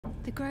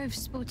The grove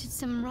sported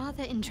some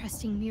rather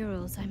interesting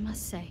murals, I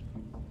must say.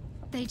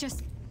 They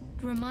just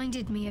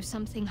reminded me of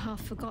something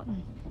half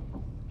forgotten.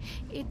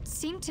 It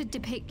seemed to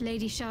depict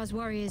Lady Shah's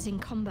warriors in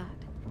combat.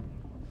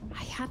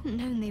 I hadn't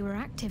known they were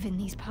active in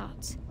these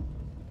parts.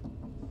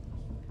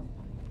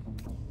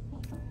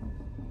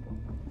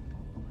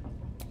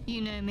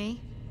 You know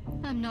me.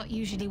 I'm not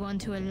usually one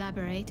to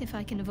elaborate if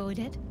I can avoid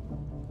it.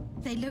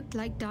 They looked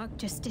like dark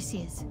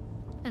justiciars,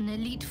 an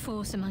elite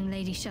force among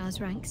Lady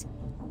Shah's ranks.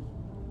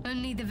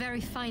 Only the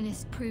very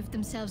finest proved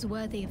themselves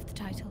worthy of the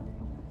title.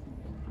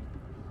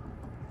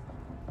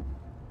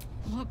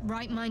 What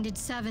right-minded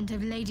servant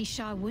of Lady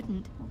Shah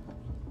wouldn't?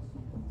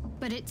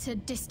 But it's a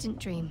distant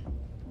dream.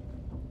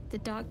 The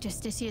dark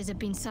justiciars have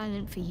been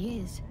silent for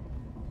years.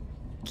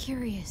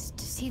 Curious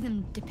to see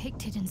them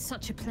depicted in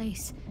such a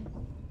place.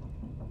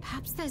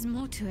 Perhaps there's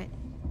more to it.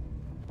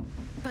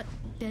 But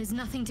there's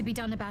nothing to be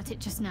done about it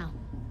just now.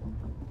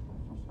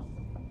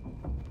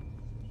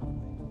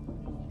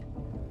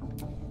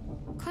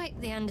 Quite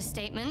the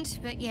understatement,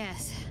 but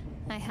yes,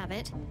 I have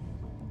it.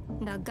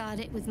 And I'll guard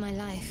it with my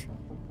life.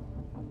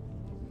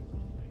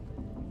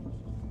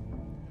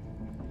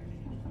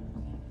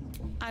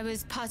 I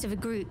was part of a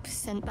group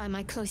sent by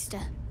my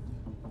cloister.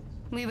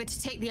 We were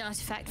to take the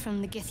artifact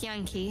from the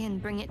Githyanki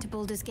and bring it to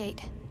Baldur's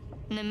Gate,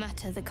 no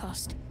matter the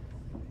cost.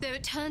 Though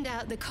it turned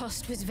out the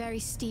cost was very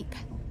steep.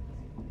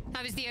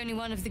 I was the only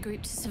one of the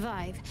group to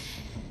survive.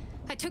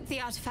 I took the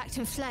artifact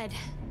and fled,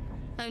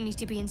 only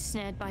to be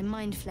ensnared by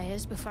mind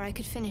flayers before I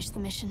could finish the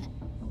mission.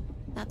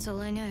 That's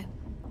all I know.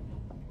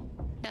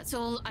 That's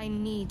all I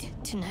need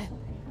to know.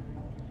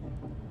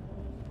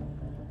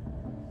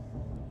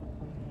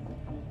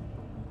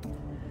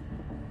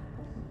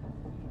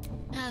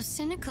 How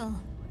cynical.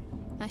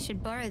 I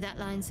should borrow that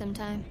line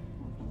sometime.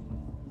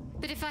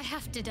 But if I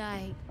have to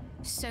die,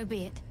 so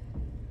be it.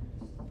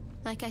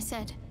 Like I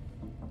said,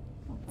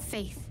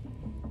 faith.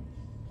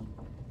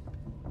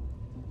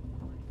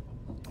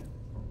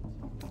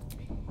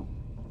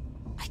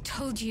 I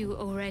told you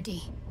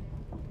already.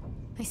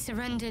 I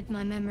surrendered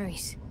my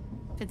memories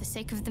for the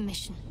sake of the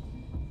mission.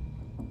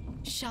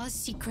 Shah's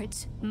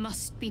secrets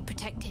must be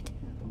protected.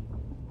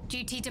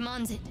 Duty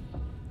demands it.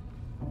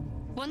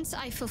 Once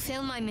I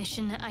fulfill my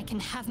mission, I can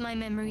have my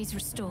memories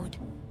restored.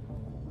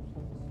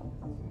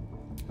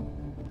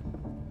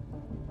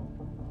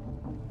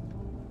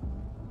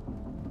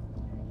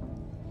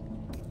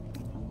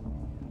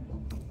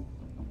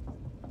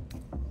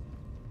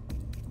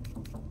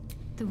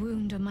 The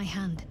wound on my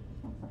hand.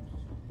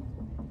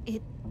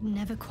 It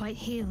never quite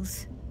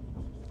heals.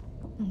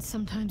 And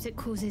sometimes it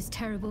causes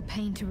terrible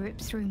pain to rip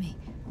through me.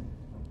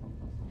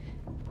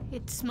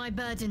 It's my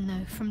burden,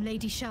 though, from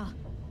Lady Shah.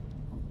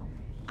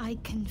 I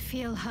can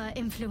feel her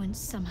influence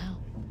somehow.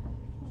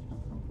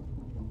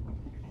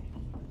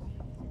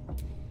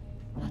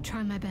 I'll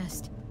try my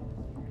best.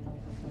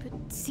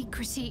 But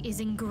secrecy is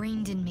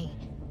ingrained in me.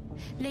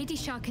 Lady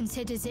Shah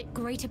considers it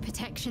greater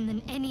protection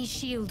than any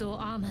shield or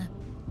armor.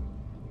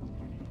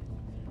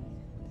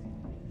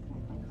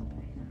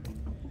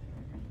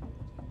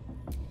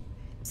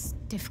 It's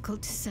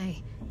difficult to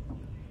say.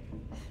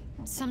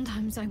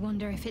 Sometimes I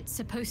wonder if it's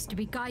supposed to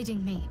be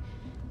guiding me,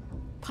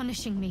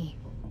 punishing me,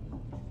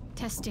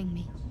 testing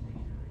me.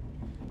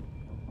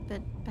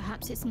 But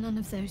perhaps it's none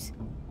of those.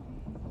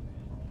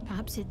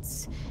 Perhaps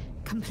it's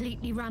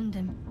completely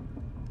random.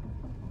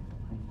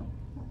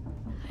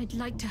 I'd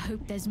like to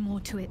hope there's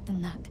more to it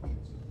than that.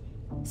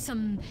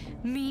 Some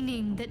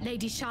meaning that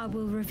Lady Shah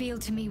will reveal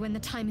to me when the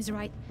time is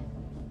right.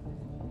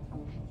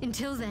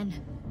 Until then,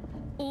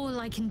 all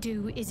I can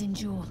do is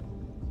endure.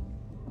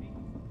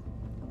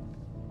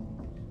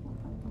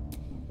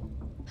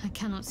 I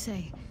cannot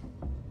say.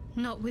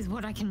 Not with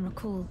what I can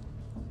recall.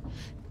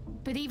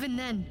 But even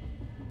then,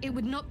 it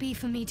would not be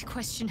for me to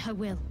question her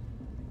will.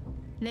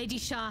 Lady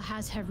Shah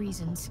has her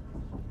reasons.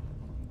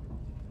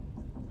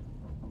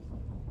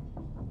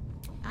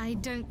 I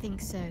don't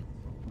think so,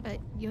 but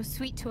you're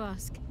sweet to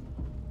ask.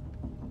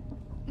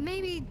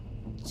 Maybe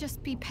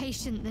just be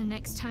patient the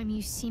next time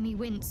you see me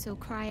wince or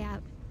cry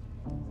out.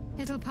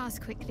 It'll pass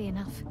quickly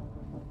enough.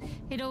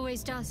 It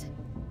always does.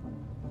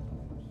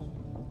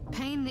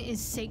 Pain is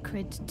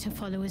sacred to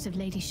followers of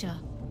Lady Shah.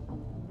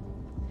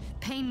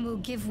 Pain will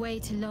give way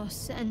to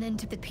loss and then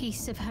to the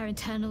peace of her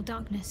eternal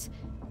darkness.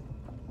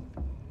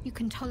 You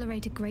can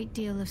tolerate a great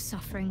deal of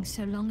suffering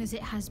so long as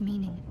it has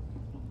meaning.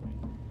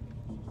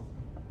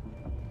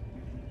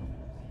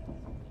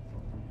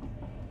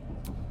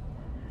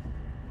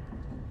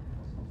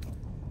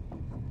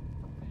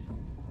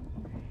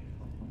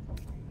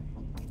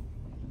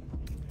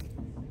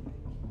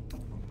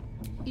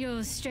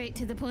 You're straight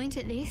to the point,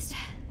 at least.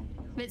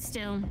 But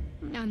still,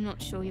 I'm not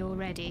sure you're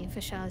ready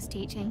for Shah's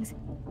teachings.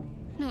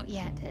 Not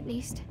yet, at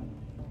least.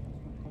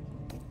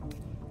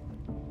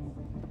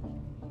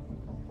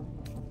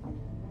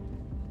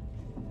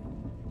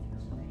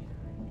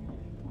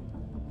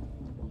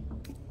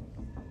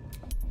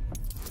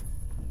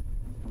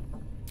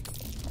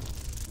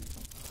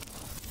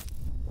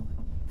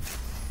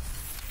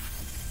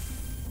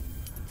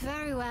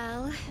 Very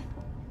well.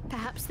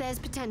 Perhaps there's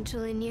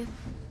potential in you.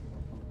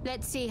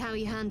 Let's see how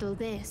you handle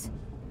this.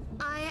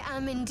 I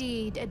am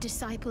indeed a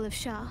disciple of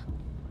Shah,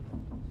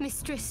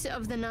 Mistress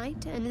of the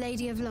Night and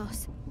Lady of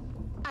Loss.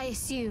 I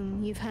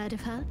assume you've heard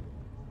of her?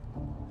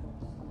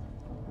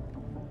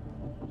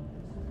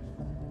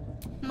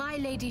 My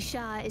Lady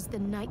Shah is the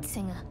Night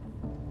Singer,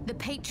 the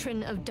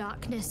patron of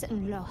darkness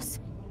and loss.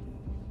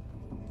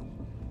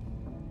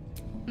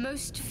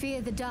 Most fear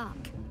the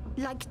dark,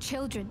 like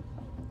children,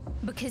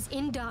 because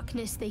in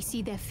darkness they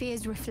see their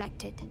fears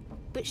reflected.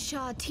 But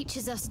Shah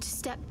teaches us to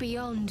step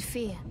beyond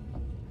fear,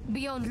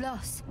 beyond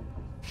loss.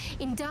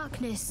 In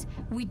darkness,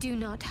 we do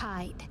not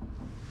hide.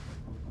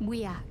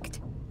 We act.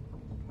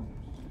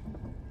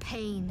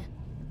 Pain,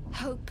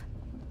 hope,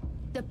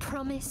 the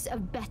promise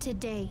of better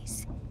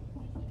days.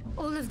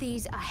 All of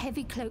these are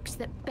heavy cloaks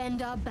that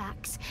bend our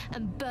backs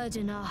and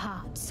burden our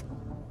hearts.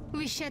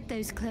 We shed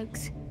those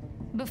cloaks.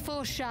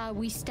 Before Shah,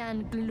 we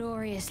stand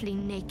gloriously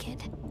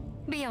naked,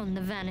 beyond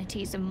the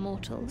vanities of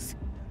mortals.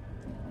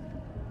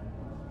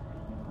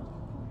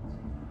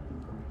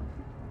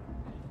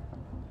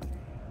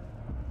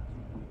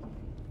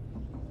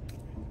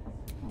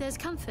 There's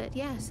comfort,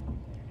 yes.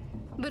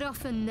 But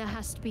often there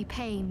has to be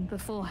pain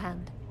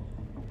beforehand.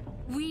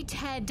 We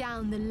tear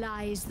down the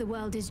lies the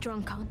world is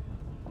drunk on.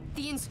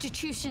 The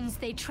institutions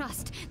they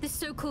trust, the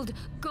so-called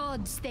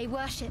gods they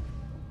worship,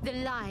 the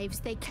lives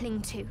they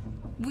cling to.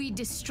 We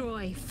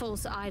destroy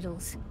false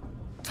idols,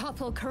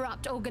 topple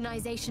corrupt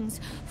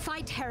organizations,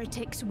 fight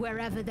heretics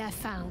wherever they're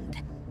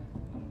found.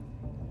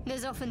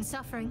 There's often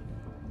suffering,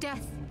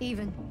 death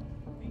even.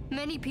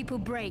 Many people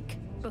break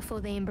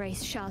before they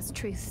embrace Shah's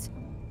truths.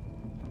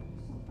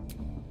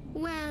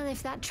 Well,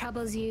 if that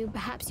troubles you,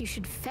 perhaps you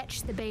should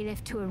fetch the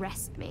bailiff to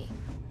arrest me.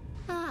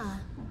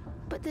 Ah,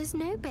 but there's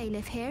no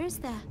bailiff here, is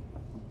there?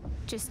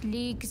 Just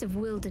leagues of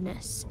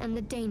wilderness and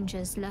the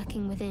dangers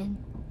lurking within.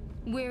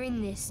 We're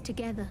in this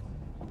together,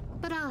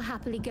 but I'll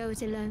happily go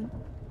it alone.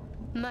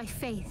 My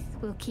faith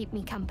will keep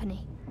me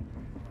company.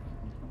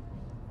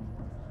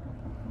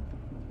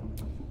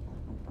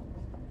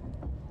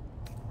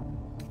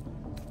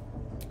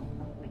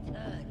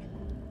 Return.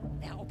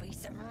 There'll be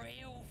some real